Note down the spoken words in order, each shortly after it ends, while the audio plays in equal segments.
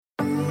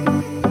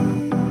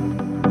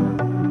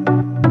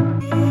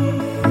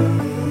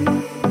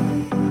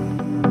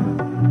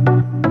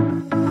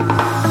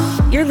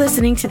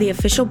listening to the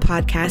official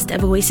podcast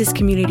of Oasis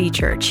Community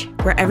Church,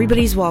 where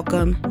everybody's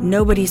welcome,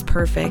 nobody's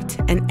perfect,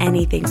 and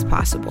anything's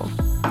possible.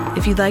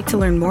 If you'd like to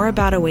learn more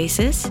about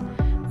Oasis,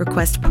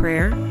 request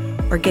prayer,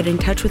 or get in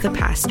touch with a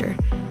pastor,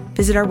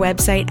 visit our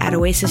website at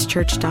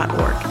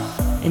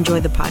oasischurch.org. Enjoy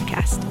the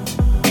podcast.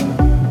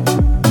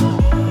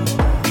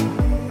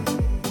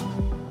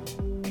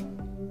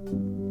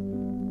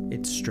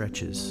 It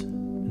stretches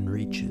and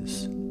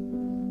reaches.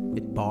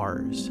 It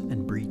bars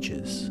and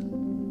breaches.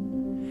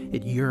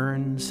 It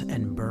yearns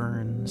and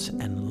burns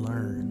and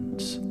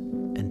learns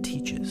and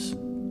teaches.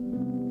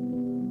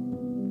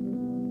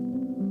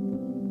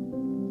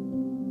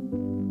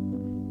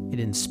 It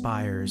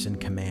inspires and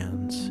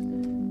commands.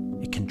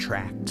 It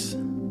contracts,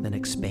 then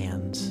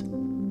expands.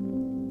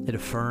 It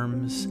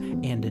affirms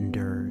and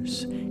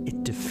endures.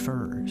 It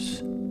defers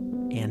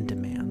and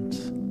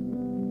demands.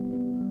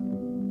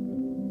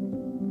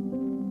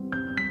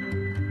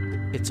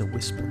 It's a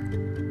whisper,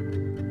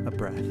 a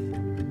breath,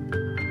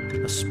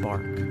 a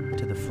spark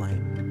to the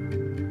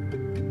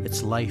flame.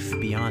 It's life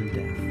beyond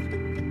death,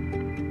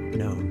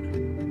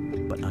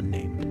 known but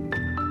unnamed.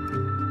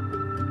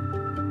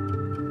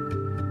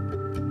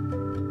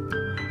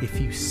 If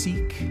you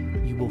seek,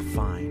 you will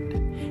find,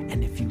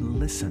 and if you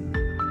listen,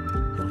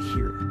 you'll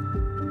hear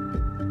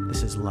it.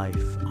 This is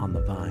life on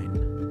the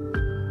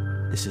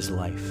vine. This is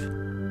life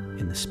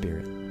in the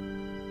Spirit.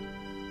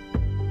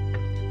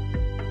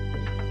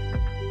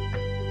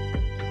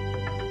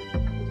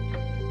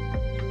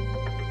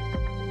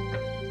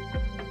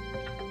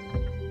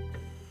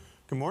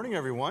 Good morning,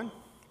 everyone.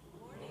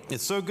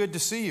 It's so good to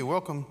see you.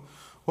 Welcome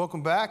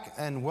back,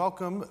 and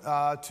welcome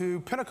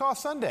to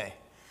Pentecost Sunday.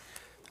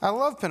 I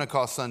love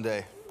Pentecost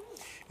Sunday.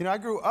 You know, I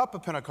grew up a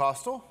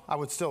Pentecostal. I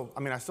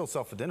still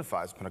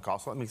self-identify as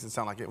Pentecostal. That makes it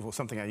sound like it was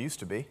something I used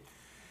to be.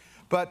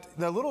 But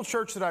the little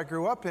church that I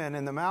grew up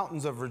in the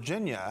mountains of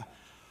Virginia,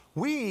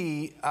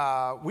 we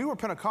were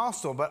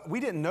Pentecostal, but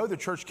we didn't know the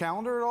church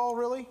calendar at all,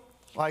 really.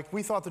 Like,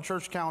 we thought the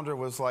church calendar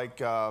was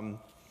like,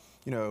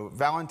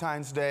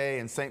 Valentine's Day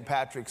and St.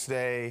 Patrick's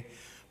Day,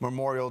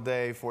 Memorial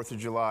Day, 4th of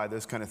July,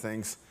 those kind of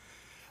things.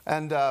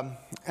 And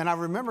I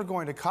remember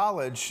going to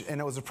college, and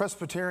it was a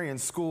Presbyterian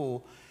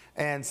school,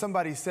 and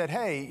somebody said,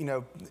 hey,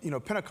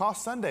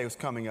 Pentecost Sunday was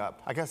coming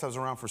up. I guess I was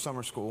around for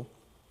summer school.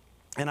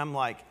 And I'm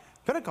like,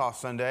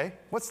 Pentecost Sunday?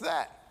 What's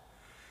that?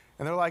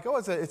 And they're like, oh,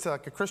 it's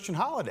like a Christian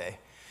holiday.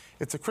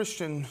 It's a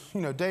Christian,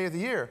 day of the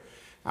year.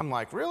 I'm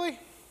like, really?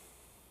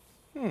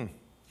 I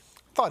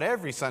thought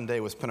every Sunday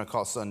was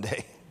Pentecost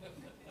Sunday.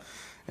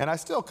 And I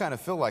still kind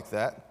of feel like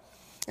that.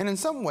 And in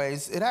some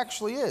ways, it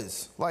actually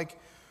is. Like,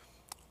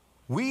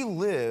 we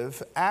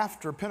live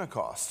after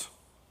Pentecost.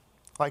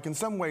 Like, in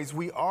some ways,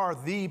 we are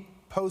the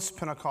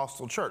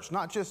post-Pentecostal church.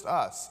 Not just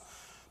us,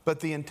 but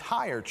the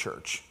entire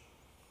church.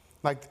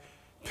 Like,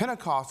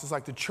 Pentecost is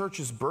like the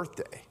church's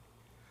birthday.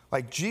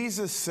 Like,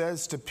 Jesus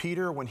says to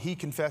Peter when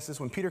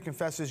Peter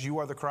confesses, you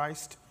are the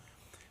Christ,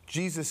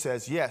 Jesus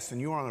says, yes,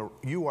 and you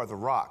are the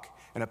rock.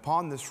 And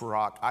upon this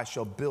rock, I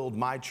shall build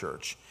my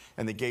church,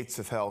 and the gates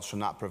of hell shall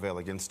not prevail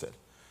against it.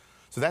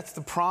 So that's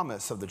the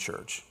promise of the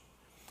church.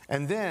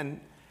 And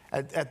then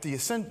at the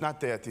ascension,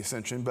 not at the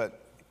ascension,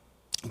 but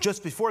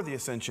just before the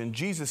ascension,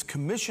 Jesus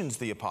commissions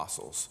the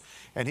apostles.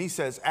 And he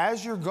says,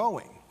 as you're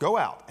going, go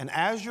out. And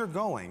as you're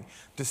going,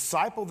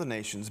 disciple the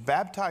nations,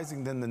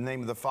 baptizing them in the name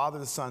of the Father,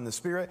 the Son, and the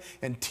Spirit,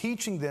 and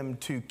teaching them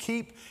to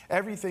keep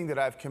everything that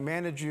I've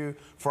commanded you,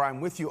 for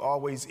I'm with you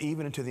always,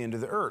 even unto the end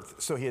of the earth.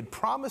 So he had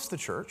promised the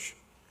church,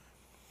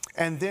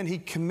 and then he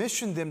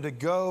commissioned them to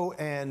go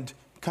and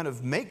kind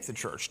of make the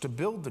church, to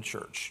build the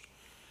church.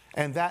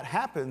 And that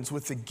happens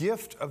with the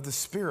gift of the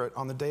Spirit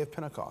on the day of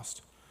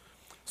Pentecost.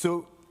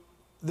 So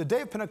the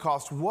day of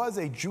Pentecost was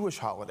a Jewish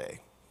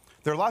holiday.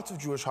 There are lots of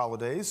Jewish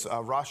holidays.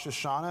 Rosh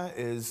Hashanah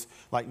is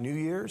like New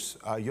Year's.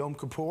 Yom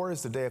Kippur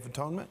is the Day of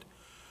Atonement.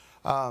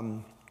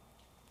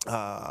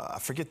 I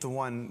forget the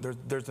one.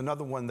 There's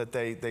another one that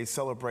they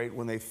celebrate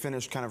when they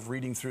finish kind of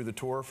reading through the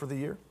Torah for the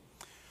year.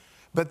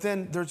 But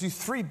then there's these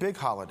three big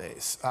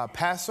holidays.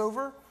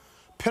 Passover,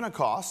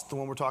 Pentecost, the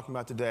one we're talking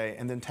about today,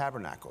 and then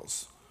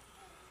Tabernacles.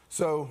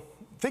 So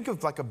think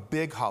of like a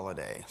big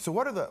holiday. So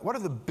what are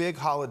the big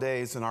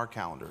holidays in our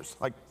calendars?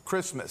 Like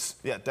Christmas.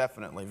 Yeah,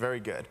 definitely. Very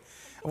good.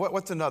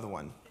 What's another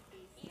one?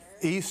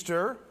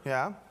 Easter.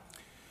 Yeah.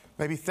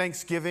 Maybe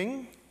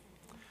Thanksgiving.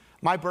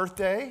 My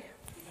birthday.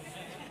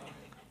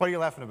 What are you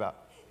laughing about?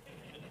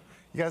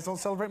 You guys don't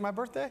celebrate my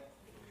birthday?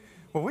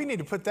 Well, we need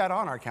to put that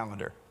on our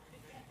calendar.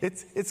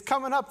 It's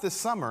coming up this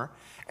summer,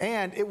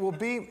 and it will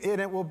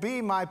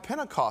be my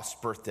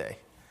Pentecost birthday.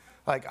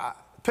 Like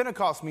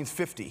Pentecost means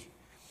 50.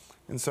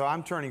 And so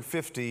I'm turning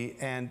 50,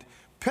 and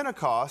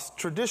Pentecost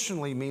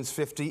traditionally means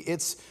 50.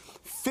 It's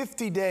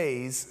 50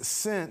 days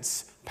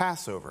since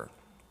Passover.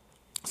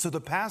 So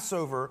the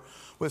Passover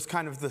was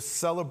kind of the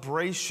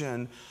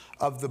celebration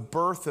of the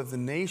birth of the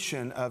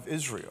nation of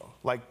Israel.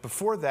 Like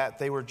before that,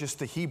 they were just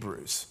the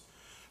Hebrews.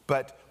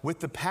 But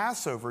with the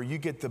Passover, you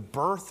get the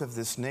birth of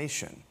this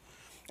nation.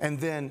 And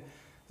then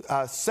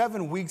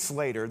 7 weeks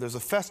later, there's a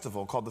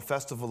festival called the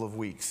Festival of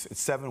Weeks.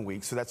 It's 7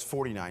 weeks, so that's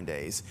 49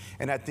 days.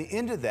 And at the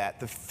end of that,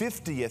 the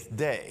 50th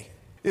day,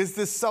 is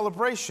this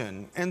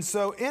celebration. And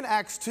so in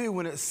Acts 2,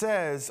 when it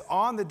says,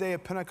 on the day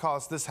of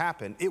Pentecost this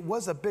happened, it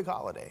was a big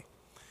holiday.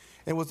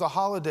 It was a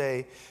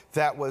holiday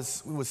that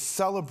was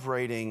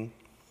celebrating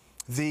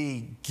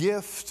the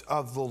gift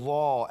of the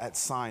law at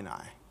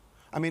Sinai.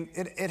 I mean,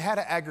 it had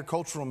an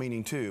agricultural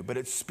meaning too, but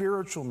its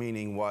spiritual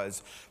meaning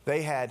was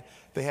they had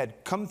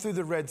come through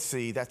the Red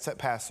Sea, that's at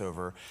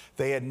Passover.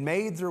 They had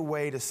made their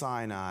way to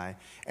Sinai,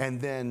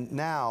 and then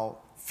now,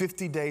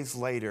 50 days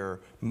later,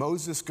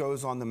 Moses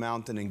goes on the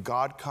mountain and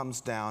God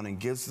comes down and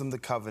gives them the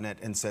covenant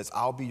and says,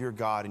 I'll be your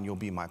God and you'll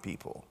be my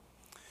people.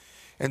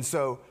 And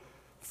so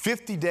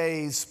 50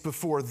 days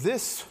before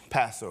this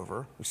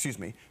Passover,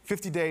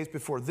 50 days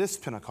before this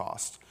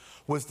Pentecost,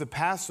 was the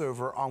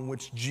Passover on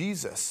which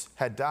Jesus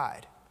had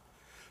died.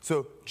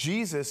 So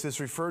Jesus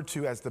is referred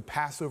to as the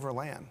Passover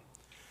lamb.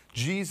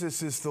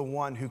 Jesus is the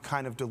one who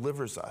kind of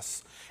delivers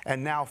us.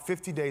 And now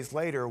 50 days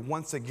later,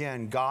 once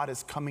again, God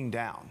is coming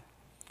down,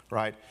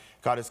 right?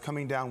 God is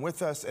coming down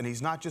with us, and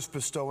he's not just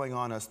bestowing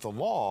on us the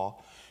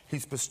law,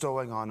 he's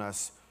bestowing on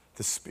us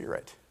the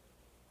Spirit,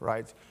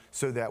 right?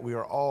 So that we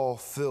are all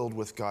filled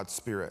with God's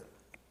Spirit.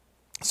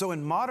 So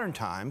in modern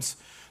times,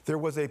 there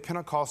was a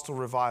Pentecostal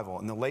revival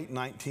in the late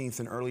 19th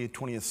and early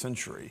 20th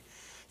century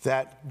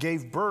that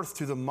gave birth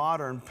to the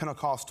modern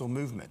Pentecostal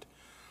movement.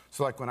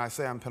 So like when I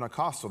say I'm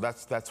Pentecostal,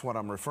 that's what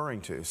I'm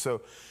referring to.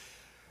 So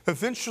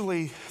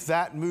eventually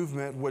that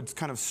movement would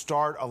kind of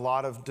start a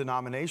lot of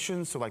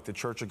denominations, so like the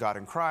Church of God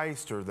in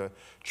Christ or the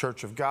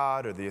Church of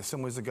God or the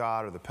Assemblies of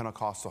God or the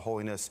Pentecostal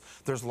Holiness.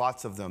 There's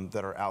lots of them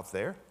that are out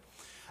there.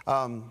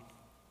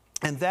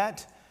 And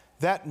that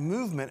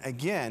movement,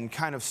 again,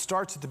 kind of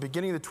starts at the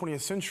beginning of the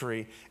 20th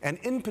century, and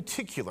in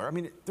particular, I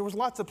mean, there was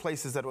lots of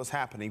places that it was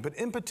happening, but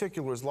in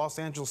particular was Los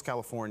Angeles,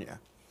 California.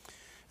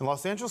 In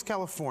Los Angeles,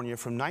 California,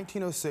 from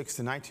 1906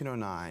 to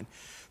 1909,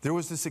 there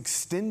was this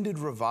extended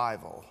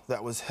revival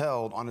that was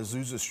held on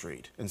Azusa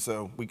Street, and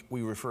so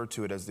we refer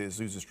to it as the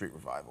Azusa Street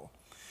Revival.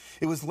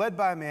 It was led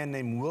by a man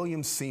named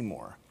William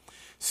Seymour.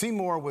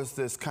 Seymour was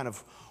this kind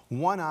of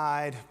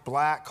one-eyed,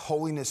 black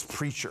holiness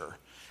preacher.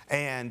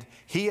 And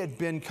he had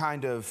been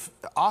kind of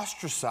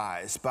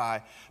ostracized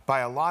by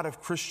a lot of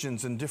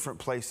Christians in different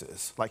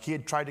places. Like he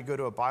had tried to go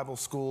to a Bible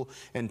school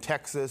in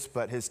Texas,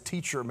 but his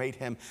teacher made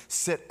him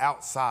sit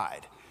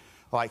outside.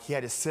 Like he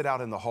had to sit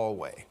out in the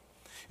hallway.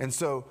 And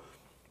so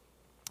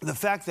the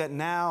fact that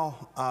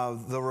now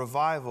the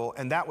revival,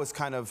 and that was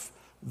kind of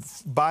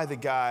by the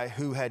guy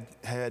who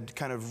had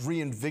kind of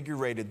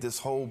reinvigorated this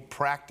whole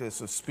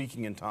practice of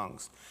speaking in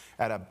tongues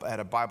at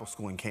a Bible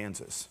school in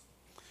Kansas.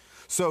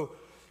 So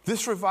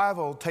this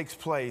revival takes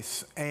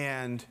place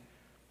and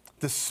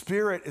the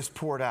Spirit is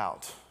poured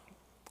out.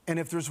 And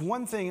if there's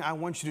one thing I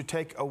want you to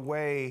take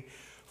away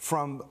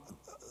from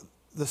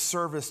the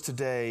service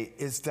today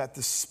is that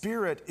the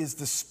Spirit is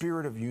the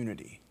Spirit of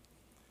unity.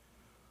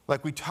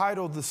 Like we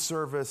titled the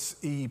service,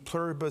 E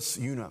Pluribus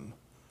Unum,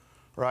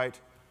 right?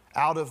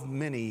 Out of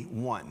many,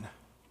 one.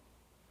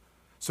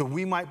 So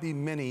we might be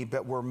many,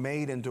 but we're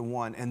made into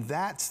one. And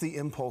that's the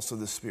impulse of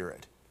the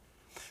Spirit.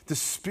 The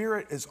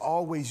Spirit is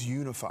always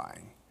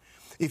unifying.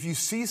 If you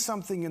see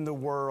something in the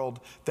world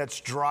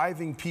that's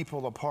driving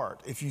people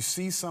apart, if you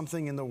see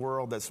something in the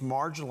world that's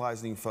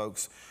marginalizing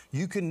folks,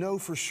 you can know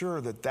for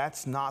sure that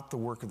that's not the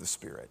work of the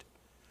Spirit.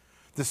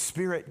 The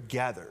Spirit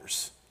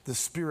gathers. The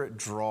Spirit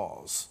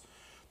draws.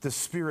 The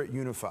Spirit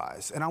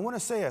unifies. And I want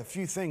to say a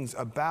few things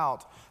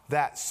about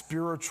that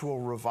spiritual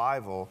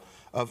revival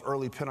of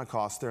early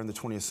Pentecost there in the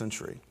 20th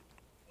century.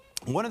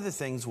 One of the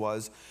things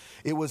was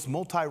it was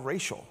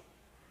multiracial.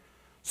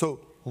 So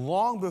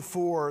long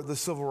before the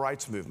Civil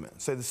Rights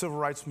Movement, say the Civil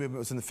Rights Movement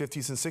was in the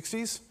 50s and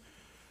 60s,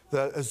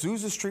 the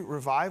Azusa Street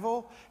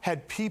Revival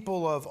had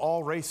people of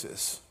all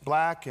races,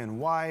 black and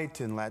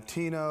white and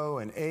Latino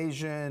and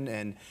Asian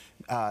and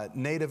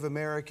Native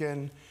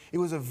American. It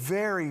was a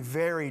very,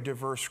 very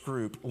diverse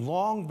group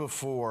long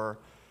before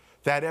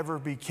that ever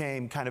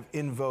became kind of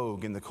in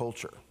vogue in the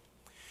culture.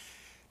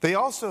 They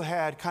also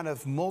had kind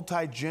of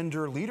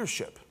multi-gender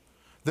leadership.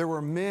 There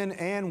were men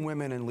and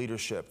women in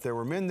leadership. There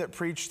were men that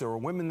preached, there were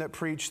women that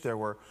preached, there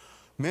were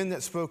men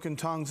that spoke in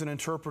tongues and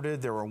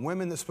interpreted, there were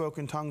women that spoke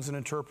in tongues and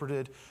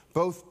interpreted,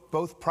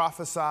 both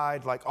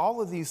prophesied. Like all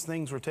of these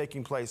things were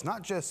taking place,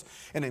 not just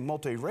in a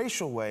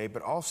multiracial way,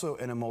 but also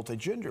in a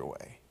multi-gender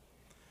way.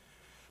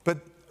 But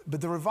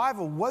the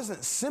revival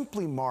wasn't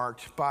simply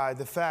marked by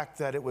the fact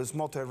that it was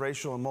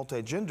multiracial and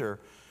multi-gender.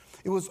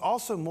 It was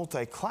also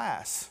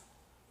multi-class.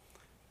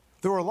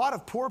 There were a lot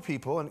of poor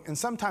people, and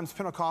sometimes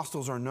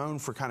Pentecostals are known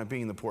for kind of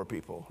being the poor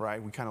people,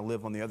 right? We kind of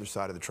live on the other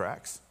side of the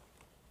tracks.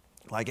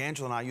 Like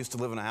Angela and I used to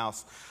live in a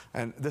house,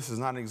 and this is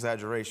not an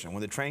exaggeration. When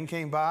the train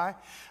came by,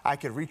 I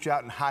could reach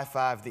out and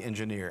high-five the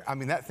engineer. I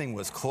mean, that thing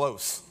was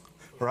close,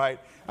 right?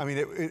 I mean,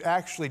 it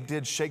actually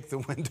did shake the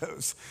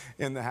windows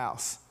in the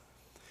house.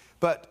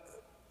 But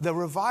the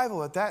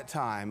revival at that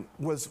time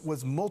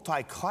was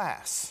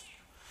multi-class.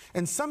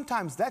 And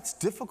sometimes that's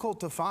difficult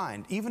to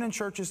find, even in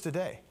churches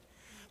today.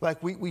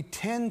 Like we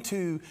tend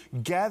to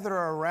gather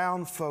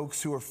around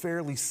folks who are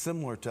fairly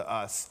similar to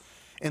us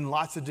in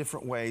lots of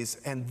different ways,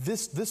 and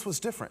this was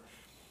different.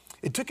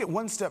 It took it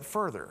one step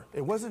further.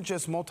 It wasn't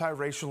just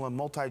multiracial and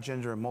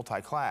multigender and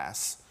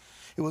multi-class.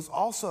 It was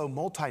also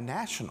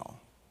multinational,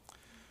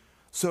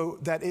 so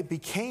that it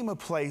became a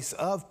place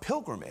of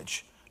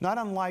pilgrimage, not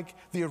unlike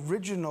the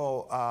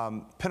original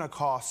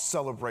Pentecost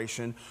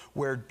celebration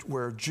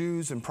where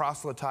Jews and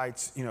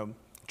proselytes,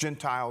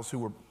 Gentiles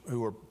who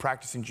were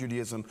practicing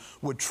Judaism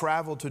would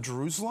travel to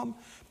Jerusalem.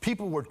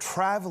 People were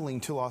traveling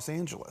to Los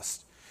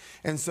Angeles.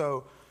 And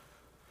so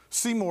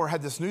Seymour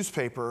had this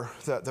newspaper,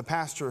 the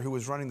pastor who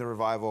was running the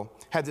revival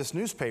had this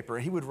newspaper,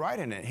 and he would write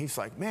in it. He's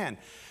like, man,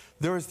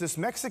 there was this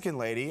Mexican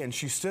lady, and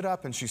she stood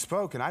up and she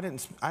spoke, and I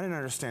didn't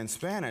understand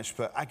Spanish,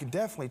 but I could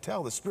definitely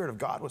tell the Spirit of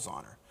God was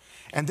on her.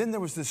 And then there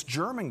was this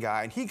German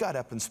guy, and he got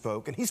up and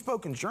spoke, and he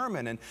spoke in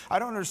German, and I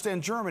don't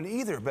understand German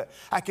either, but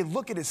I could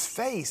look at his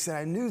face, and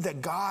I knew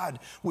that God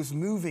was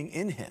moving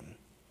in him.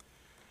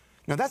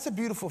 Now, that's a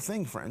beautiful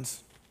thing,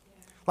 friends.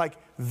 Like,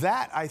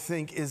 that, I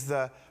think, is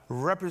the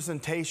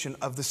representation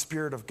of the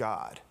Spirit of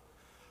God.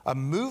 A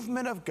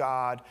movement of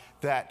God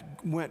that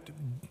went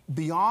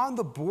beyond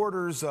the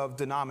borders of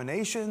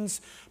denominations,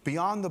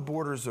 beyond the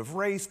borders of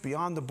race,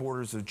 beyond the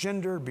borders of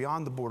gender,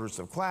 beyond the borders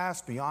of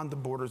class, beyond the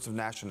borders of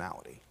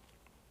nationality.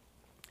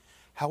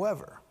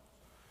 However,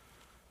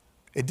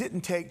 it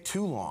didn't take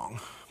too long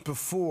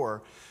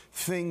before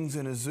things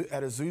at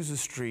Azusa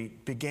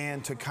Street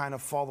began to kind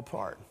of fall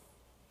apart.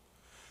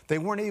 They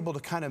weren't able to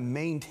kind of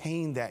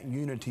maintain that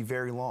unity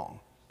very long.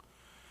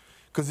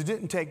 Because it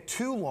didn't take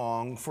too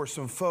long for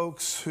some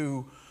folks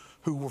who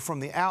were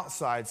from the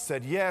outside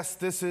said, yes,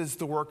 this is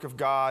the work of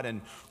God,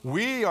 and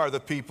we are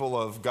the people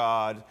of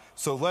God,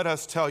 so let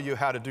us tell you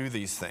how to do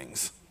these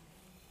things.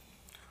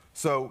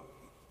 So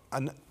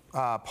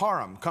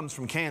Parham comes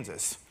from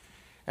Kansas,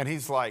 and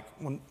he's like,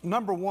 well,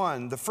 number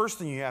one, the first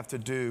thing you have to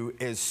do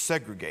is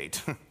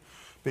segregate,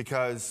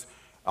 because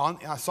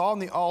I saw on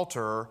the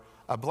altar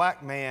a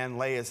black man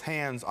lay his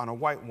hands on a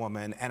white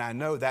woman, and I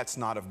know that's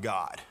not of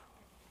God.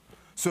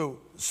 So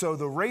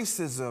the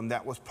racism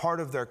that was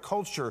part of their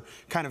culture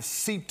kind of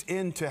seeped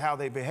into how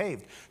they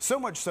behaved. So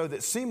much so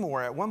that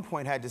Seymour at one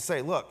point had to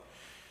say, look,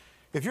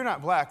 if you're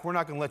not black, we're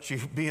not going to let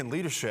you be in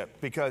leadership,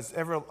 because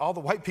all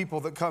the white people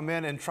that come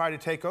in and try to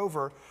take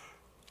over.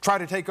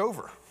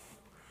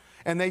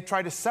 And they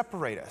try to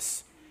separate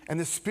us. And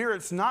the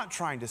Spirit's not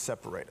trying to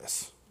separate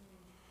us.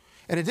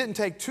 And it didn't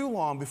take too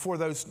long before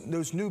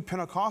those new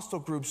Pentecostal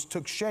groups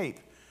took shape,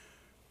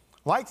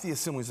 like the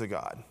Assemblies of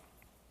God.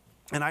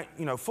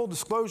 And full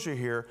disclosure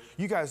here,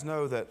 you guys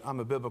know that I'm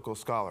a biblical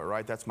scholar,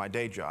 right? That's my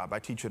day job. I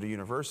teach at a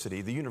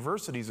university. The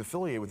university is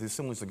affiliated with the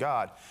Assemblies of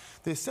God.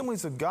 The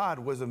Assemblies of God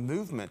was a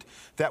movement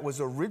that was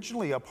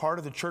originally a part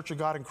of the Church of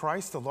God in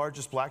Christ, the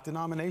largest black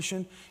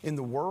denomination in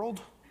the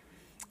world.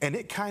 And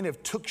it kind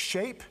of took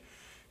shape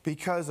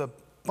because a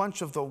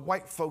bunch of the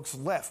white folks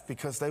left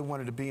because they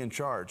wanted to be in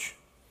charge.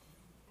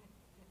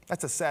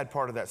 That's a sad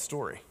part of that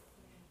story.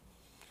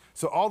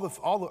 So all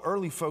the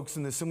early folks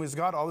in the Assemblies of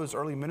God, all those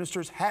early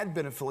ministers had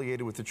been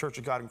affiliated with the Church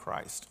of God in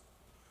Christ.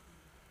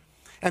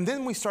 And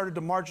then we started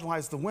to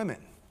marginalize the women,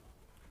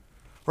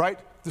 right?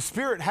 The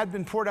Spirit had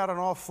been poured out on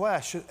all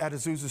flesh at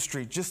Azusa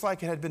Street, just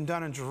like it had been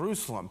done in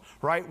Jerusalem,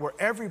 right? Where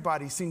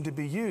everybody seemed to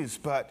be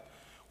used, but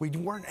we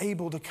weren't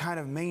able to kind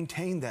of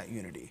maintain that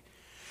unity.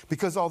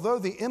 Because although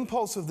the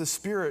impulse of the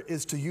Spirit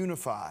is to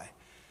unify,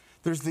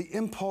 there's the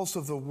impulse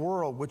of the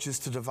world, which is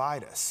to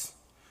divide us,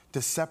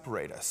 to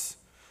separate us,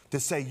 to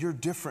say you're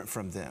different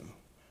from them.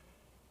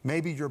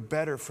 Maybe you're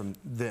better from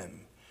them.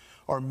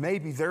 Or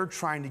maybe they're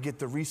trying to get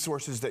the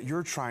resources that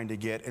you're trying to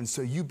get, and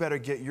so you better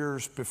get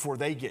yours before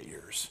they get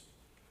yours.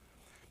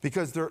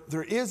 Because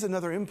there is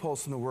another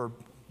impulse in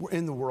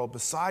the world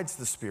besides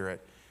the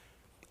Spirit,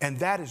 and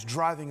that is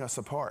driving us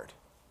apart.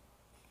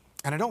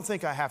 And I don't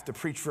think I have to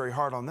preach very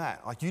hard on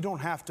that. Like I don't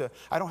have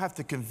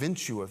to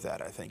convince you of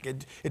that, I think.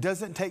 It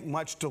doesn't take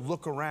much to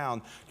look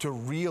around to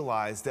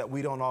realize that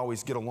we don't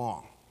always get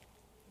along.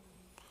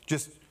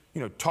 Just,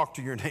 talk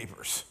to your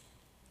neighbors,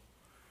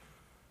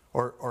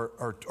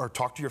 or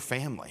talk to your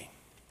family,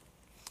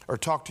 or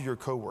talk to your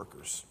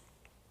coworkers.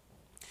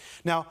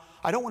 Now,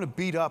 I don't want to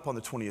beat up on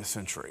the 20th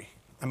century.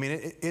 I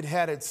mean, it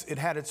had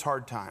its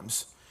hard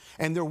times,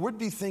 and there would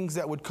be things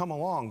that would come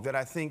along that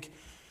I think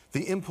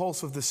the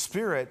impulse of the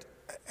Spirit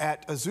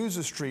at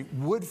Azusa Street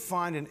would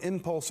find an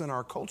impulse in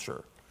our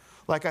culture.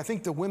 Like I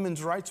think the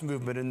women's rights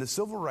movement and the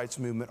civil rights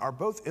movement are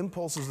both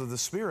impulses of the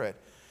Spirit.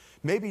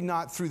 Maybe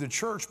not through the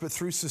church, but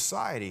through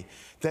society,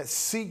 that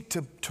seek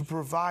to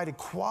provide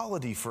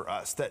equality for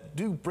us, that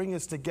do bring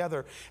us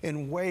together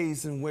in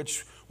ways in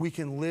which we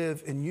can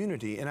live in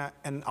unity.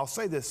 And I'll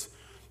say this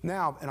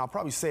now, and I'll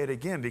probably say it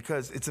again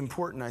because it's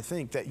important, I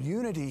think, that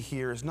unity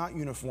here is not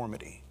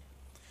uniformity.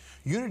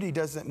 Unity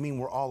doesn't mean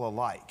we're all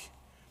alike.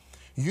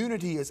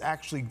 Unity is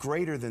actually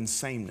greater than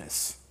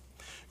sameness.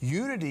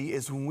 Unity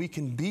is when we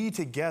can be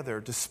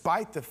together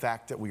despite the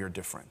fact that we are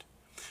different.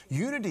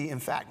 Unity, in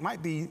fact,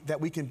 might be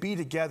that we can be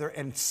together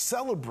and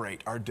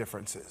celebrate our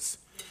differences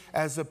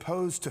as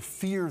opposed to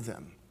fear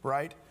them,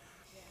 right?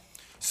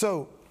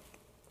 So,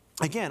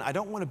 again, I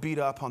don't want to beat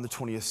up on the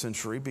 20th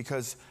century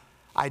because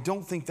I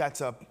don't think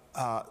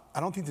I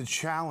don't think the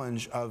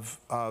challenge of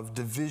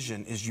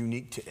division is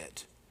unique to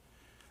it.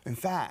 In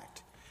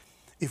fact,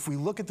 if we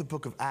look at the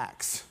book of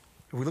Acts,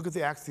 if we look at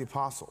the Acts of the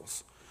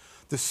Apostles,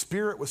 the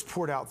Spirit was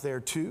poured out there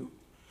too,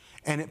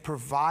 and it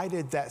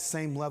provided that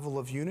same level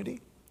of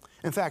unity.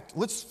 In fact,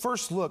 let's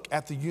first look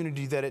at the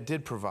unity that it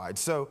did provide.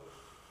 So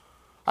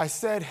I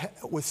said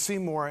with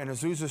Seymour and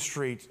Azusa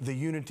Street, the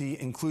unity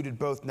included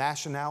both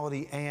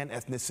nationality and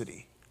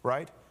ethnicity,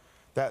 right?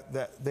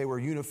 That they were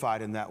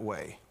unified in that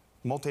way,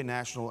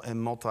 multinational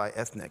and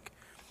multi-ethnic.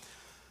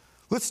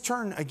 Let's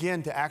turn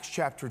again to Acts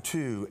chapter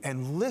 2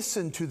 and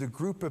listen to the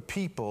group of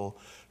people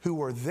who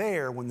were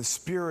there when the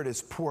Spirit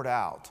is poured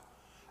out.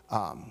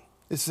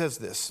 It says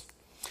this: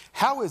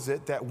 how is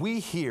it that we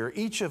hear,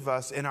 each of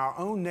us in our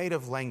own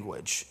native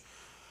language,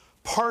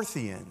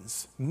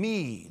 Parthians,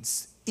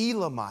 Medes,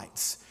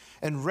 Elamites,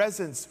 and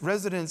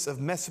residents of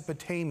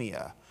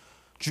Mesopotamia,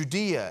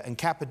 Judea and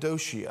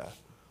Cappadocia,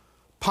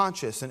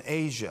 Pontus and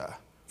Asia,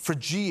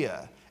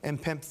 Phrygia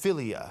and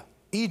Pamphylia,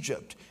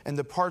 Egypt and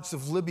the parts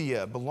of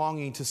Libya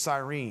belonging to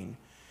Cyrene,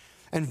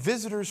 and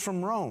visitors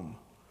from Rome,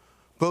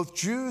 both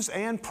Jews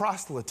and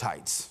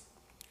proselytes,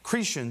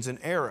 Cretians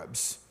and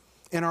Arabs.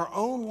 In our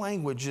own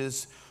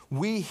languages,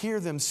 we hear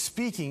them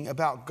speaking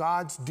about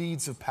God's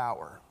deeds of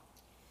power.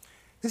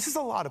 This is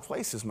a lot of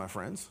places, my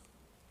friends.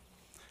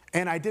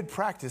 And I did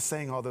practice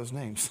saying all those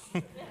names.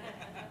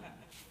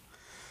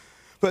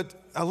 But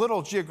a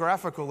little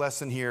geographical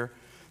lesson here.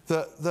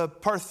 The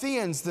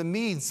Parthians, the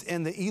Medes,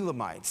 and the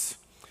Elamites,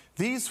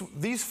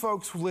 these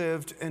folks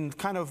lived in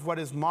kind of what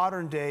is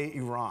modern-day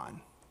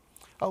Iran.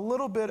 A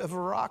little bit of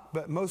Iraq,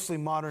 but mostly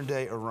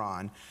modern-day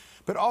Iran.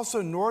 But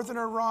also northern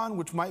Iran,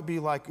 which might be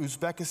like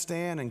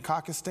Uzbekistan and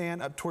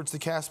Kakistan up towards the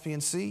Caspian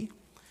Sea.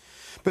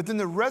 But then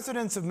the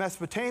residents of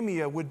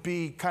Mesopotamia would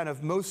be kind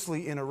of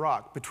mostly in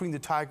Iraq, between the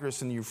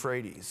Tigris and the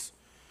Euphrates.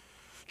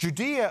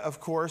 Judea,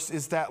 of course,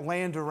 is that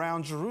land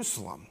around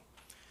Jerusalem.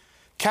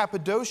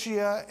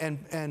 Cappadocia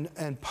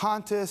and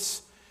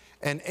Pontus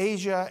and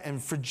Asia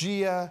and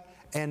Phrygia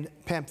and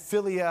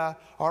Pamphylia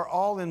are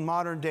all in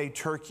modern-day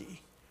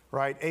Turkey,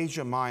 right?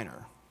 Asia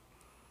Minor.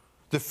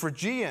 The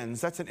Phrygians,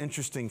 that's an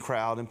interesting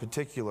crowd in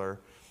particular.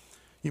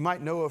 You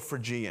might know a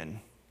Phrygian.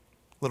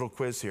 Little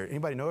quiz here.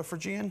 Anybody know a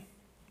Phrygian?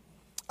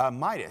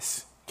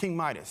 Midas, King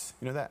Midas.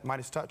 You know that?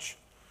 Midas touch.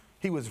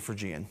 He was a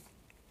Phrygian.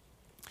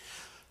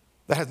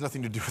 That has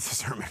nothing to do with the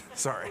sermon.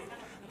 Sorry.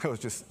 That was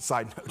just a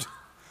side note.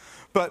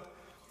 But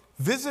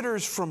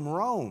visitors from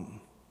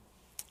Rome.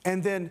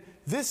 And then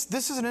this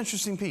is an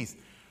interesting piece.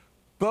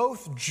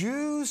 Both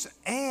Jews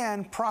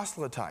and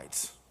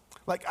proselytes.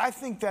 Like, I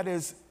think that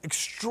is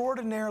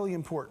extraordinarily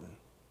important.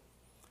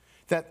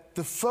 That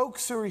the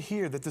folks who are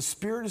here, that the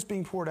Spirit is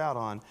being poured out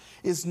on,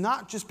 is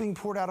not just being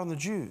poured out on the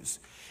Jews.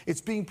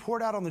 It's being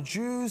poured out on the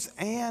Jews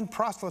and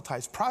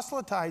proselytes.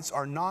 Proselytes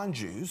are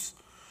non-Jews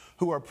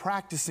who are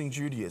practicing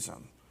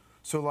Judaism.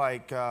 So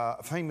like a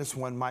famous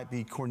one might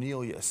be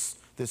Cornelius,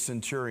 the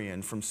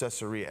centurion from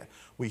Caesarea.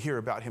 We hear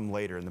about him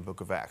later in the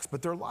book of Acts,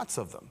 but there are lots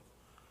of them.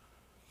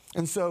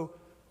 And so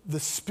the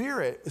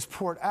Spirit is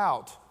poured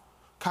out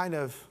kind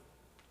of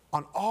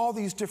on all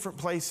these different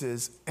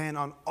places and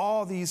on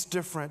all these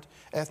different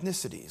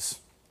ethnicities.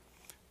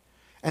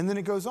 And then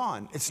it goes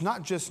on. It's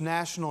not just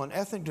national and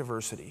ethnic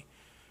diversity,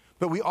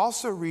 but we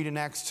also read in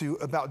Acts 2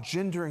 about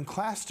gender and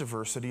class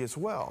diversity as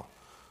well.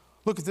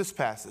 Look at this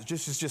passage.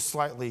 This is just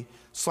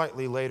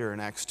slightly later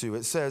in Acts 2.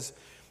 It says,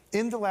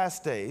 in the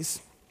last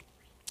days,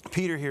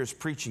 Peter here is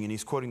preaching and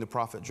he's quoting the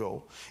prophet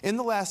Joel. In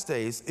the last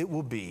days, it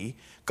will be,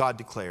 God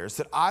declares,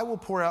 that I will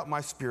pour out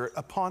my Spirit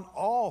upon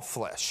all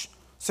flesh.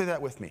 Say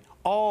that with me.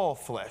 All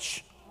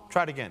flesh.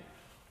 Try it again.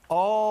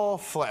 All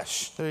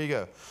flesh. There you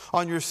go.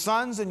 On your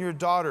sons and your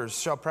daughters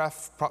shall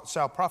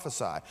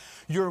prophesy.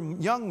 Your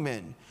young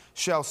men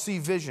shall see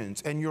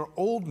visions, and your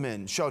old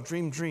men shall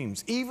dream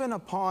dreams. Even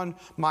upon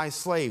my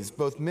slaves,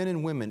 both men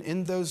and women,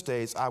 in those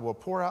days I will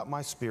pour out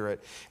my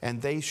Spirit,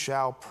 and they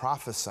shall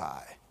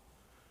prophesy.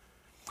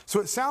 So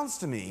it sounds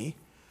to me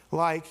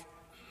like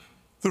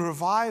the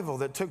revival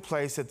that took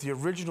place at the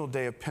original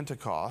day of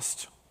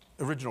Pentecost,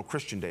 original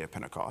Christian day of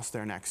Pentecost,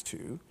 there in Acts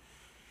 2,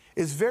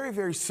 is very,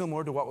 very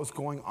similar to what was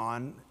going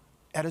on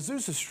at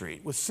Azusa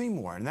Street with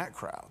Seymour and that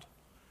crowd.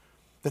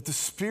 That the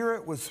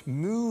Spirit was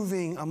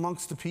moving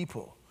amongst the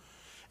people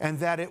and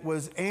that it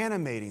was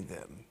animating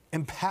them,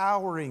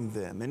 empowering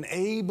them,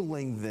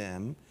 enabling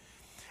them.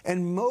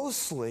 And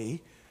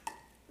mostly,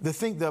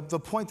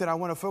 the point that I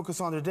want to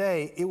focus on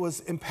today, it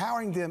was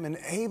empowering them,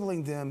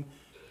 enabling them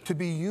to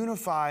be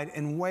unified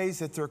in ways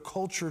that their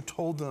culture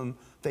told them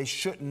they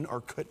shouldn't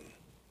or couldn't.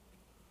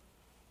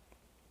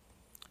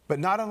 But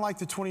not unlike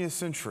the 20th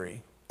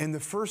century, in the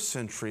first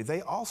century,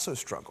 they also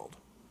struggled.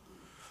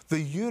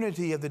 The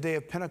unity of the day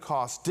of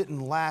Pentecost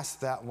didn't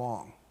last that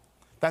long.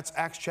 That's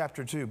Acts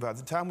chapter 2. By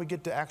the time we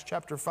get to Acts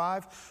chapter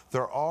 5,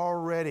 they're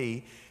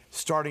already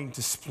starting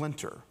to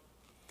splinter.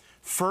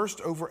 First,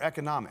 over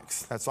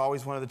economics. That's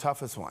always one of the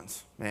toughest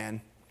ones.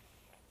 Man,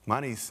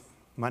 money's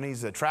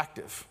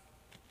attractive.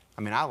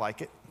 I mean, I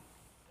like it,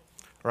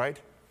 right?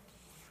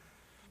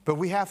 But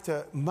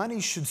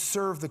money should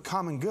serve the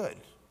common good,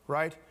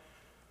 right?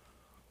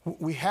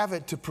 We have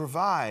it to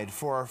provide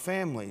for our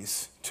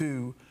families,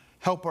 to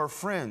help our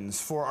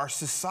friends, for our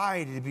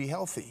society to be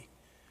healthy.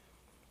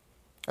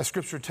 As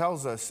Scripture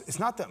tells us, it's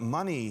not that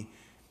money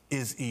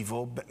is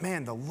evil, but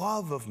man, the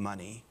love of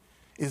money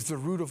is the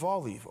root of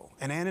all evil.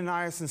 And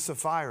Ananias and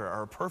Sapphira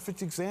are a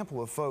perfect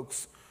example of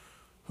folks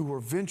who were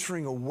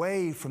venturing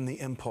away from the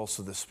impulse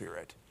of the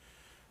Spirit.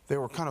 They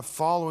were kind of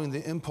following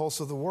the impulse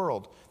of the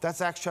world.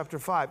 That's Acts chapter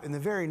 5. In the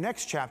very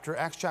next chapter,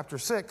 Acts chapter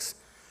 6,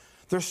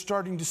 they're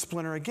starting to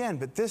splinter again.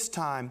 But this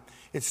time,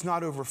 it's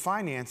not over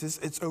finances,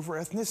 it's over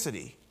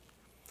ethnicity.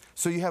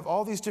 So you have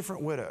all these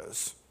different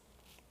widows.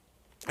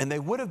 And they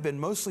would have been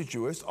mostly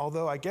Jewish,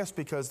 although I guess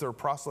because there were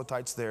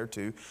proselytes there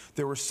too,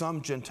 there were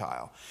some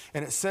Gentile.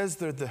 And it says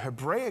they're the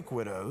Hebraic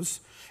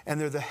widows and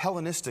they're the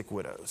Hellenistic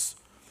widows,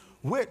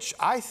 which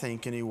I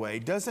think anyway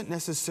doesn't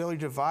necessarily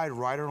divide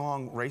right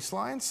along race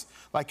lines.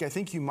 Like I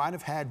think you might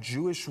have had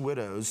Jewish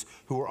widows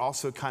who were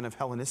also kind of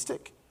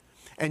Hellenistic,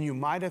 and you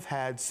might have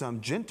had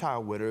some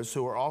Gentile widows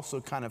who were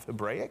also kind of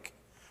Hebraic,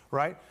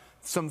 right?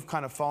 Some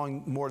kind of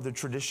following more the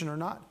tradition or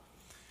not.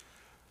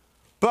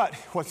 But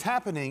what's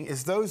happening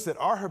is those that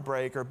are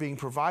Hebraic are being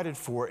provided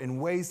for in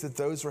ways that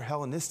those who are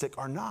Hellenistic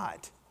are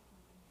not.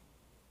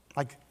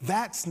 Like,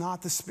 that's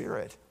not the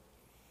Spirit.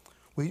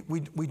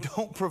 We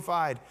don't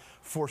provide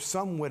for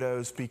some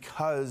widows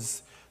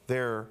because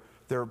they're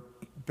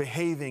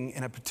behaving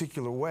in a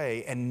particular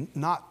way and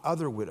not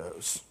other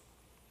widows.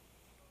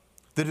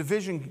 The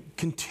division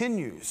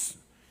continues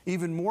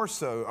even more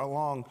so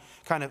along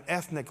kind of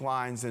ethnic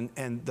lines and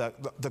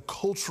the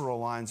cultural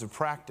lines of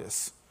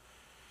practice.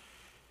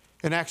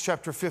 In Acts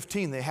chapter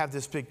 15, they have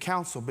this big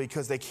council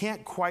because they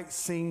can't quite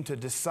seem to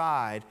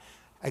decide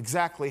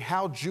exactly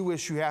how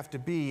Jewish you have to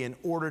be in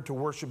order to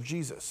worship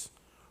Jesus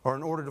or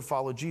in order to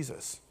follow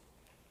Jesus.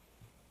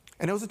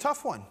 And it was a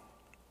tough one,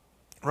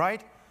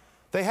 right?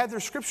 They had their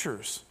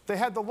scriptures. They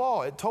had the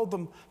law. It told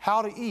them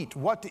how to eat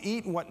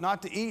and what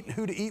not to eat, and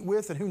who to eat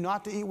with and who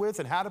not to eat with,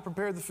 and how to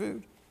prepare the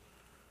food.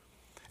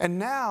 And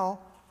now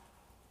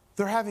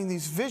they're having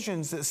these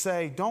visions that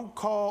say, don't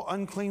call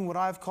unclean what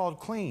I've called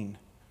clean.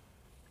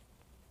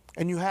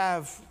 And you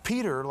have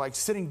Peter like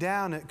sitting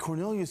down at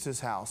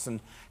Cornelius' house and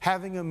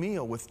having a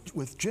meal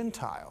with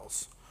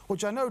Gentiles,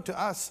 which I know to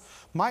us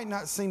might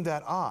not seem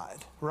that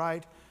odd,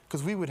 right?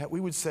 Because we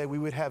would say we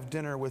would have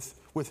dinner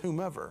with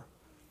whomever.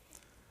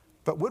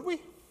 But would we?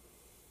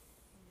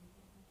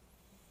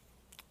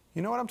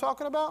 You know what I'm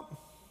talking about?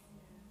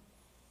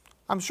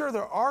 I'm sure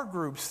there are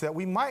groups that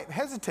we might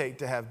hesitate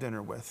to have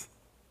dinner with.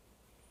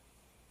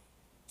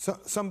 So,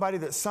 somebody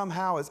that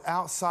somehow is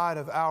outside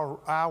of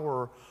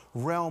our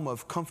realm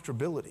of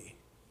comfortability.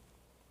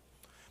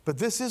 But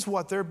this is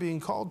what they're being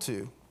called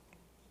to.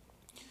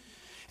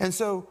 And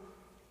so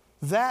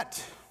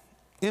that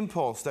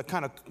impulse, that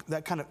kind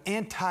of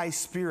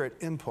anti-Spirit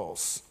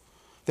impulse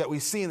that we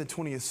see in the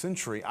 20th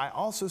century, I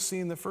also see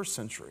in the first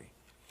century.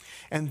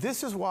 And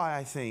this is why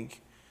I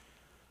think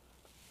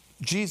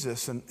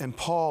Jesus and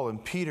Paul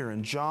and Peter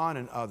and John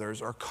and others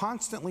are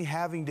constantly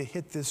having to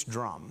hit this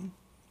drum,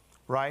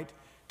 right?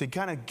 To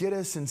kind of get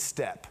us in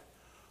step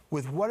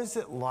with what is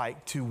it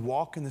like to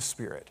walk in the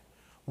Spirit?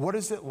 What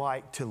is it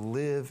like to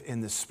live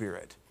in the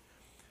Spirit?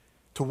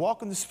 To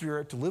walk in the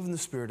Spirit, to live in the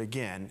Spirit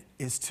again,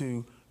 is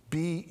to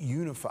be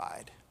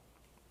unified.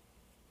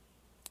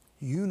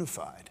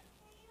 Unified.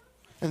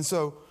 And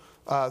so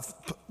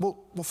we'll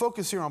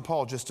focus here on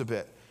Paul just a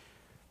bit.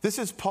 This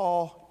is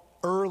Paul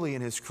early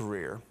in his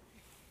career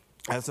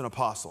as an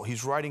apostle.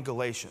 He's writing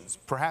Galatians,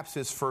 perhaps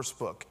his first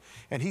book.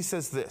 And he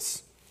says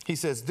this. He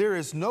says, there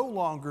is no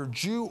longer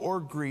Jew or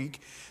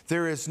Greek,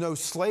 there is no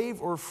slave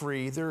or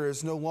free, there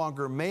is no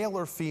longer male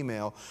or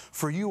female,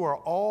 for you are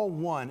all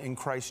one in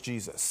Christ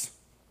Jesus.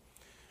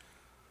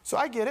 So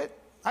I get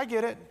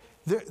it.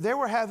 They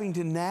were having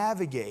to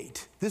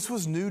navigate. This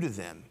was new to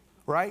them,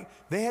 right?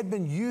 They had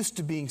been used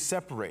to being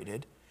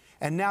separated,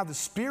 and now the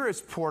Spirit's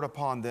poured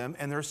upon them,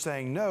 and they're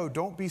saying, no,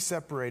 don't be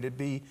separated,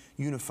 be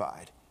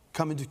unified.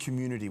 Come into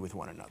community with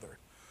one another.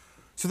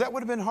 So that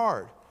would have been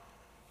hard.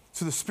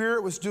 So the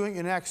Spirit was doing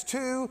in Acts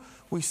 2.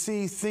 We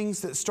see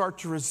things that start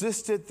to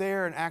resist it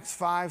there in Acts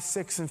 5,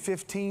 6, and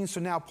 15. So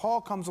now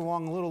Paul comes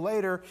along a little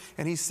later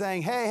and he's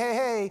saying,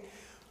 hey,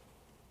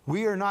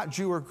 we are not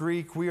Jew or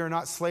Greek. We are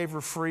not slave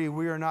or free.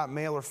 We are not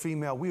male or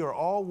female. We are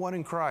all one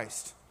in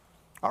Christ.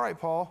 All right,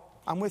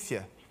 Paul, I'm with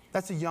you.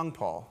 That's a young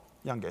Paul,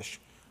 youngish,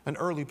 an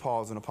early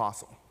Paul as an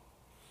apostle.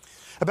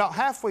 About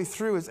halfway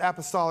through his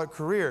apostolic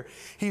career,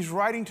 he's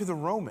writing to the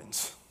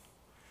Romans.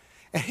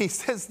 And he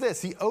says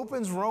this, he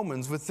opens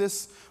Romans with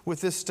this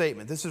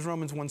statement. This is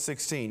Romans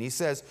 1:16. He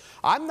says,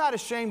 I'm not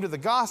ashamed of the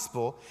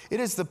gospel. It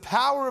is the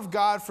power of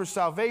God for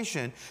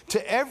salvation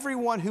to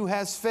everyone who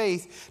has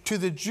faith, to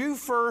the Jew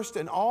first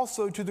and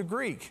also to the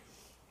Greek.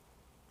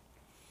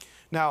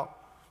 Now,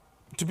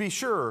 to be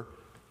sure,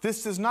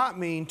 this does not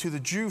mean to the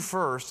Jew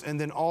first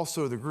and then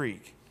also the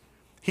Greek.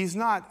 He's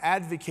not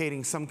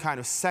advocating some kind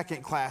of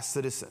second-class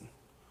citizen.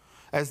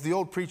 As the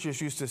old preachers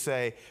used to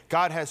say,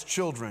 God has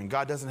children,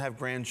 God doesn't have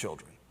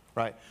grandchildren,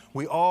 right?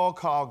 We all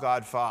call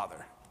God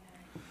Father.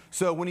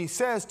 So when he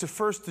says to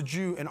first the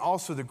Jew and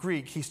also the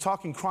Greek, he's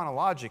talking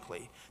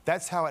chronologically.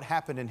 That's how it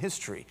happened in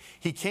history.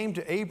 He came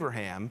to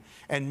Abraham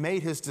and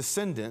made his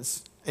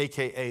descendants,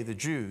 a.k.a. the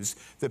Jews,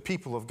 the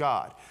people of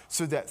God,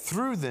 so that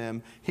through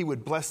them he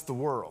would bless the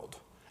world.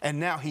 And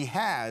now he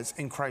has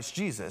in Christ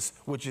Jesus,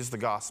 which is the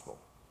gospel.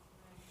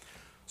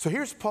 So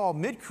here's Paul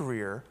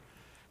mid-career,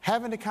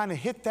 having to kind of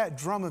hit that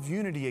drum of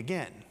unity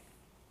again.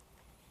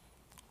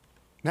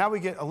 Now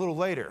we get a little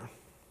later,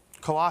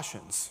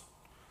 Colossians.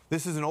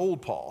 This is an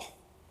old Paul,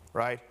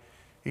 right?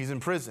 He's in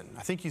prison.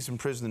 I think he's in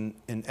prison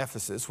in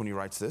Ephesus when he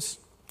writes this.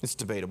 It's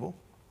debatable.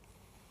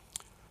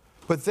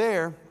 But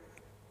there,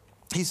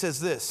 he says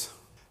this,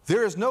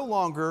 there is no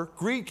longer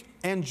Greek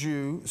and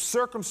Jew,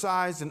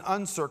 circumcised and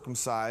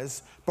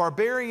uncircumcised,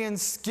 barbarian,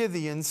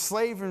 Scythian,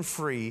 slave and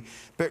free,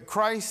 but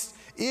Christ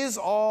is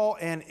all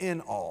and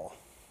in all.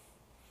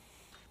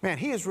 Man,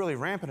 he is really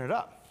ramping it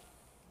up.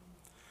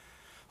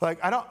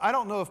 Like, I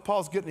don't know if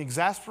Paul's getting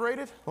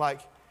exasperated, like,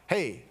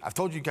 hey, I've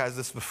told you guys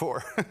this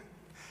before,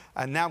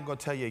 and now I'm going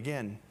to tell you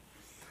again.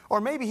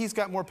 Or maybe he's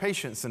got more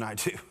patience than I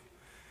do.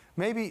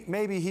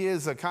 Maybe he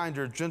is a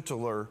kinder,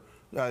 gentler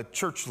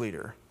church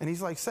leader. And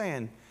he's like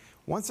saying,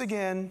 once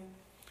again,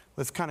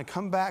 let's kind of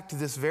come back to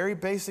this very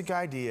basic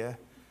idea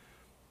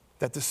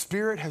that the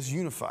Spirit has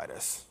unified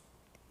us,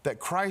 that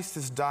Christ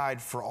has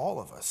died for all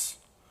of us,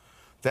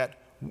 that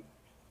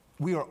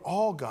we are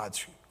all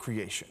God's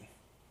creation.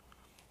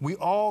 We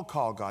all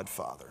call God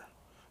Father.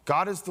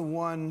 God is the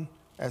one,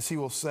 as he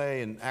will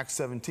say in Acts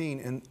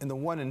 17, and the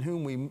one in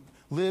whom we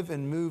live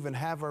and move and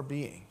have our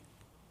being.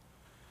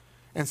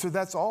 And so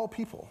that's all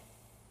people,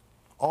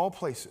 all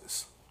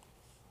places,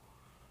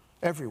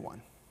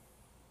 everyone.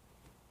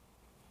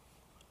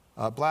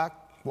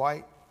 Black,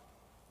 white,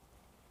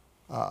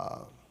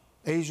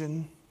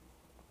 Asian,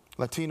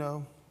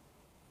 Latino,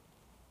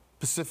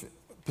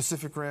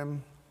 Pacific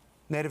Rim,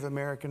 Native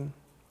American,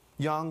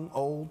 young,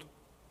 old,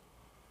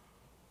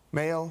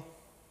 male,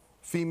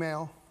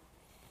 female,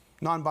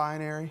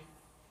 non-binary,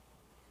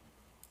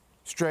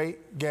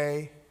 straight,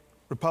 gay,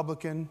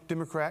 Republican,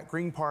 Democrat,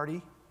 Green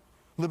Party,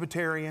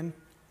 Libertarian,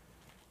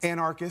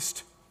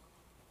 anarchist.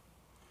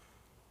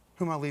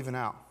 Who am I leaving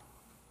out?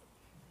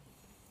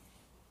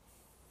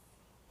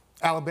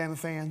 Alabama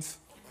fans?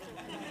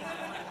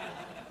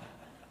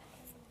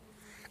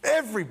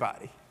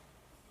 Everybody.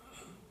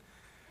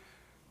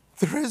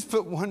 There is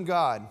but one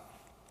God.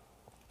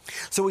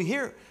 So we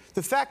hear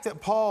the fact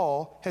that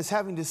Paul is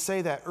having to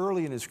say that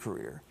early in his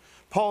career.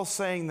 Paul's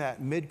saying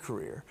that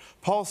mid-career.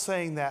 Paul's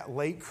saying that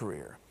late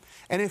career.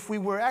 And if we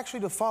were actually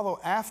to follow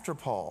after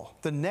Paul,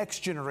 the next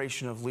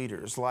generation of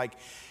leaders like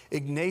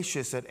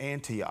Ignatius at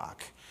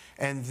Antioch,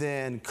 and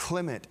then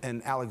Clement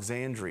in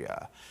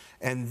Alexandria,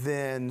 and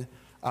then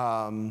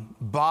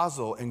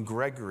Basil and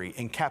Gregory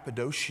in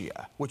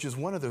Cappadocia, which is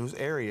one of those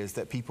areas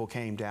that people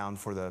came down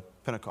for the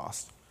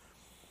Pentecost.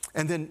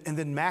 And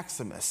then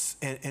Maximus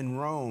in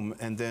Rome,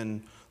 and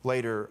then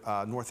later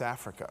North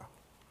Africa.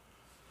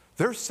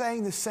 They're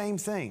saying the same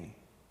thing.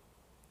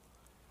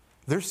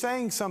 They're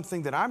saying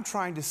something that I'm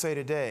trying to say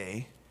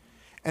today,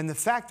 and the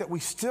fact that we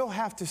still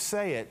have to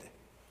say it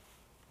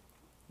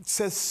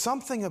says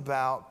something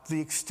about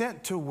the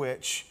extent to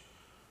which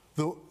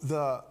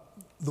the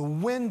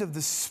wind of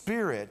the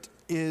Spirit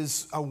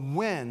is a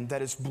wind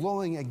that is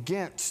blowing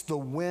against the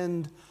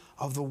wind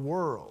of the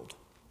world,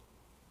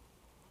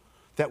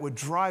 that would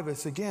drive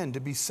us again to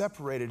be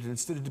separated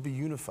instead of to be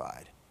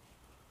unified.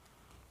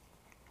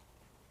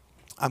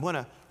 I'm going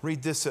to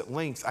read this at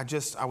length.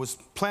 I was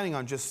planning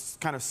on just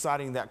kind of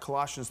citing that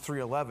Colossians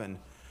 3:11.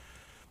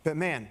 But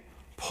man,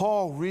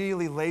 Paul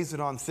really lays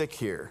it on thick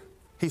here.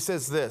 He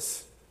says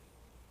this,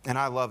 and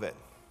I love it.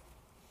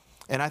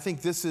 And I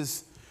think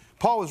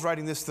Paul was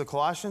writing this to the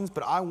Colossians,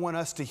 but I want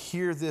us to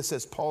hear this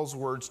as Paul's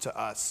words to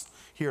us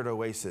here at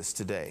Oasis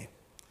today.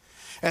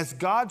 As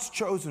God's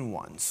chosen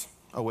ones,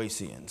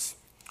 Oasians,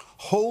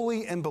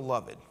 holy and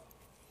beloved,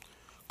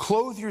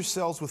 clothe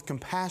yourselves with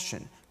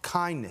compassion,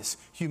 kindness,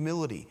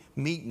 humility,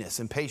 meekness,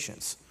 and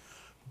patience.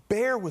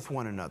 Bear with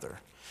one another.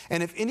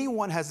 And if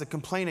anyone has a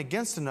complaint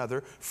against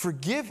another,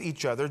 forgive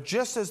each other,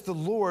 just as the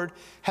Lord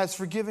has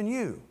forgiven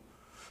you.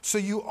 So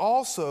you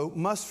also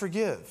must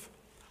forgive.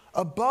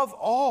 Above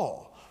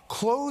all,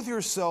 clothe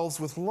yourselves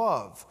with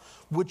love,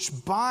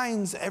 which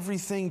binds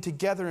everything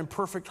together in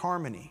perfect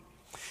harmony.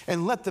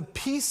 And let the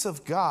peace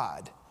of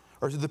God,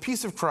 or the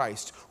peace of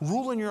Christ,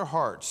 rule in your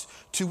hearts,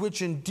 to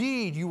which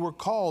indeed you were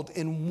called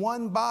in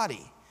one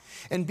body.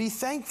 And be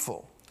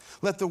thankful.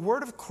 Let the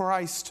word of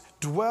Christ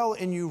dwell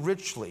in you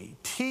richly.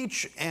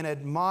 Teach and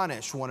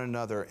admonish one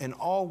another in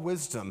all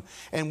wisdom,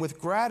 and with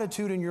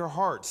gratitude in your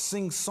hearts,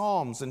 sing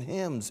psalms and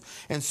hymns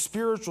and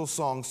spiritual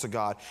songs to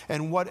God.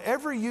 And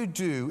whatever you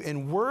do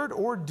in word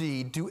or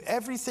deed, do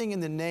everything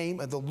in the name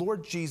of the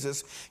Lord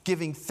Jesus,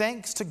 giving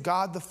thanks to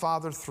God the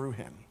Father through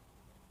him.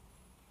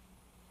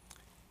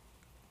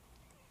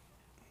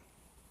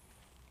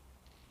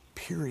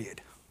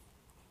 Period.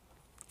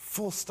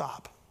 Full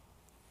stop.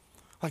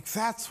 Like,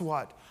 that's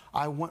what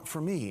I want for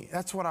me.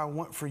 That's what I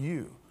want for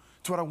you.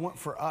 It's what I want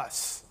for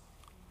us.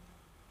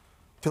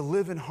 To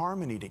live in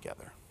harmony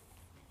together.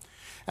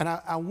 And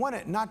I want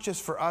it not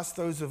just for us,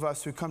 those of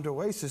us who come to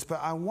Oasis,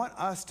 but I want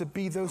us to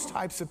be those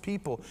types of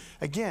people.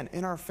 Again,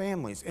 in our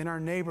families, in our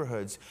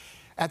neighborhoods,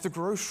 at the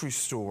grocery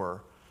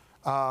store,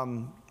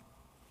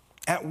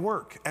 at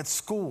work, at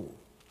school,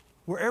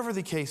 wherever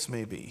the case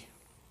may be.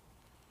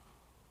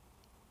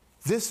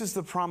 This is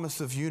the promise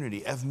of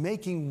unity, of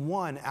making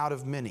one out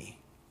of many.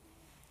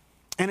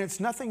 And it's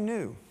nothing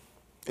new.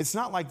 It's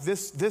not like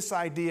this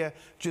idea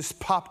just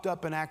popped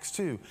up in Acts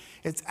 2.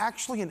 It's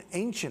actually an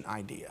ancient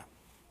idea.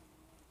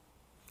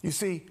 You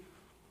see,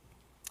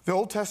 the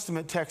Old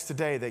Testament text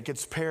today that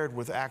gets paired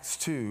with Acts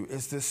 2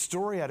 is this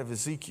story out of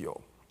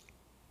Ezekiel.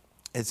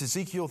 It's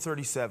Ezekiel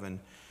 37,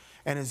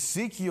 and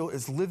Ezekiel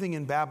is living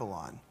in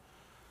Babylon.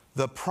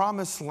 The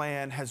promised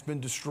land has been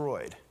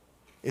destroyed.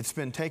 It's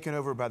been taken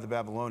over by the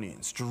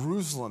Babylonians.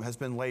 Jerusalem has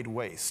been laid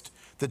waste.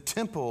 The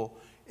temple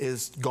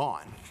is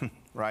gone,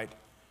 right?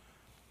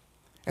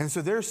 And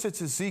so there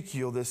sits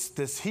Ezekiel,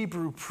 this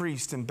Hebrew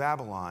priest in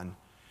Babylon,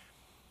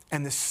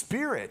 and the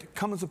Spirit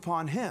comes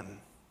upon him.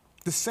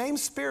 The same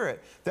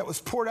Spirit that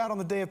was poured out on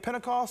the day of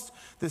Pentecost,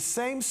 the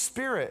same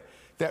Spirit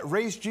that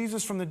raised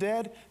Jesus from the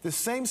dead, the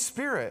same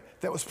Spirit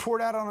that was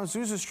poured out on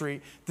Azusa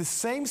Street, the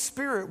same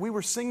Spirit we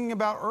were singing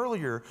about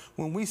earlier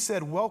when we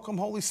said, "Welcome,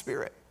 Holy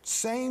Spirit."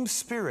 Same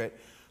Spirit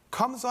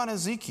comes on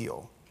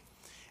Ezekiel,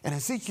 and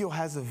Ezekiel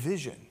has a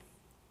vision.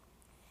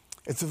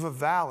 It's of a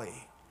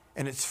valley,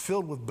 and it's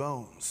filled with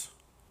bones.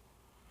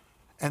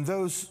 And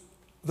those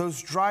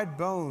dried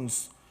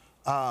bones,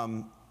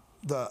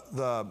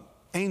 the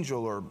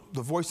angel or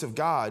the voice of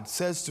God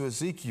says to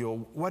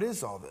Ezekiel, "What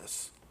is all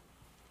this?"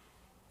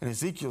 And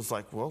Ezekiel's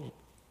like, "Well,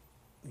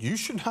 you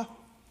should know."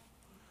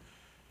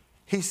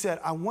 He said,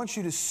 "I want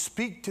you to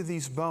speak to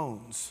these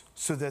bones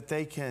so that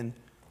they can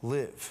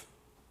live."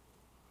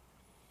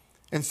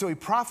 And so he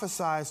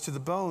prophesies to the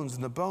bones,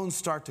 and the bones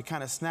start to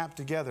kind of snap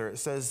together. It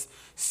says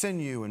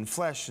sinew and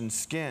flesh and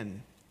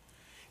skin.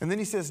 And then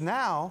he says,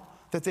 now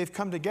that they've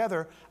come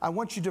together, I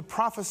want you to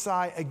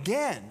prophesy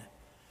again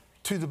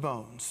to the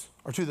bones,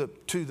 or to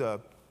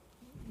the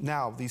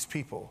now these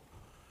people.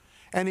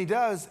 And he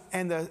does,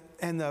 and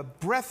the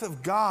breath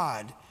of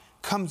God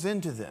comes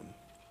into them.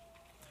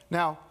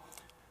 Now,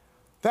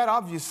 that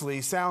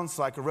obviously sounds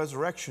like a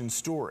resurrection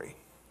story.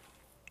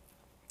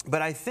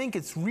 But I think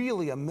it's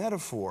really a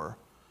metaphor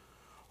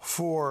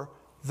for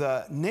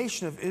the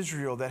nation of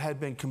Israel that had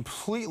been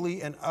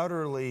completely and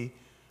utterly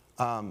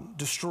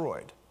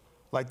destroyed.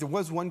 Like, there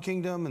was one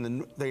kingdom,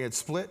 and they had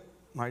split,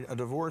 right, a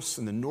divorce,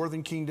 and the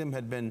northern kingdom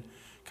had been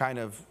kind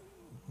of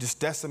just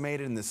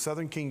decimated, and the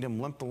southern kingdom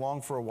limped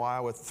along for a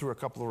while through a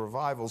couple of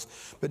revivals,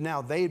 but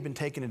now they had been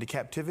taken into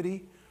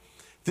captivity.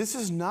 This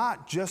is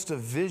not just a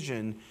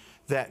vision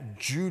that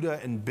Judah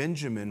and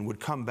Benjamin would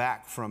come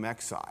back from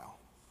exile.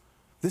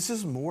 This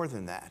is more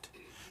than that.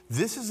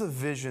 This is a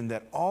vision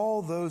that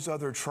all those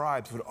other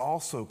tribes would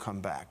also come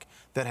back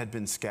that had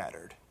been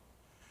scattered.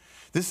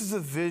 This is a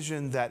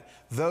vision that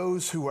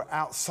those who were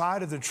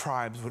outside of the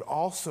tribes would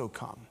also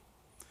come.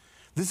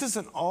 This is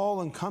an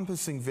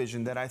all-encompassing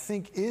vision that I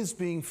think is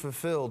being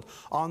fulfilled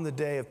on the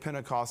day of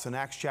Pentecost in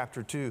Acts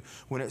chapter 2,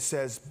 when it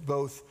says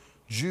both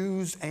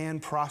Jews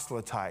and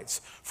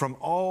proselytes from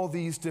all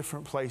these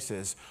different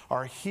places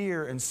are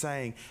here and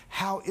saying,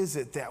 how is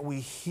it that we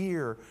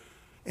hear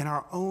in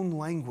our own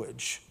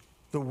language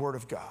the Word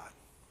of God?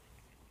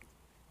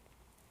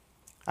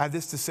 I have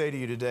this to say to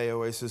you today,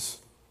 Oasis.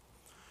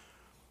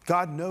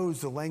 God knows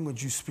the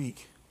language you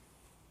speak,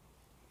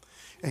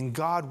 and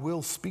God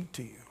will speak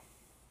to you.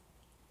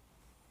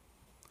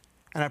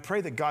 And I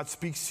pray that God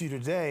speaks to you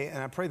today, and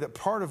I pray that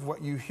part of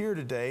what you hear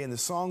today in the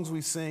songs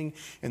we sing,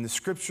 in the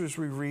scriptures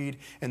we read,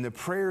 and the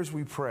prayers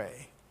we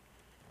pray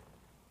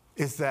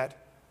is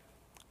that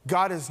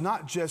God is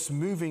not just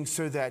moving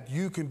so that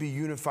you can be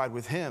unified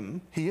with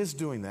Him. He is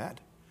doing that.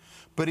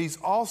 But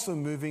He's also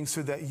moving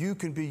so that you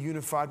can be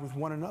unified with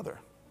one another.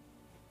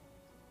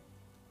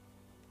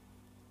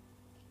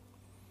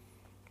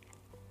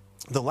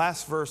 The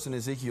last verse in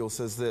Ezekiel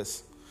says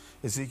this.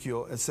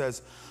 Ezekiel, it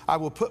says, I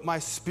will put my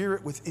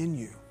spirit within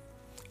you,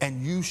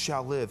 and you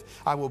shall live.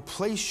 I will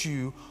place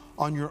you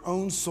on your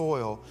own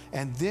soil,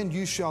 and then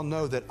you shall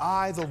know that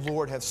I, the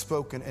Lord, have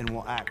spoken and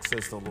will act,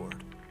 says the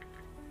Lord.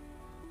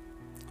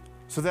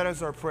 So that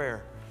is our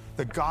prayer,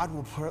 that God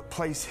will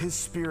place His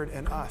Spirit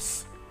in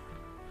us,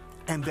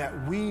 and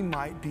that we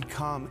might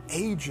become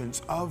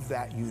agents of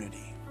that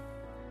unity.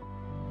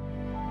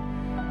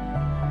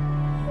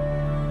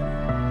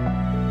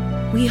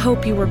 We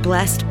hope you were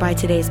blessed by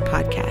today's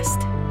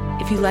podcast.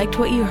 If you liked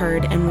what you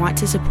heard and want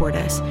to support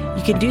us,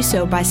 you can do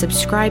so by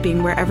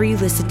subscribing wherever you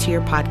listen to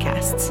your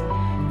podcasts.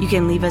 You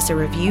can leave us a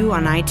review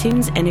on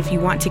iTunes, and if you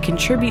want to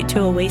contribute to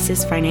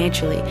Oasis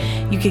financially,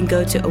 you can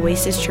go to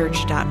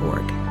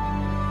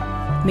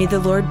oasischurch.org. May the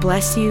Lord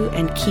bless you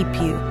and keep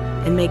you,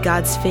 and may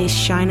God's face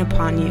shine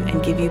upon you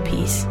and give you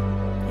peace.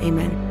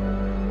 Amen.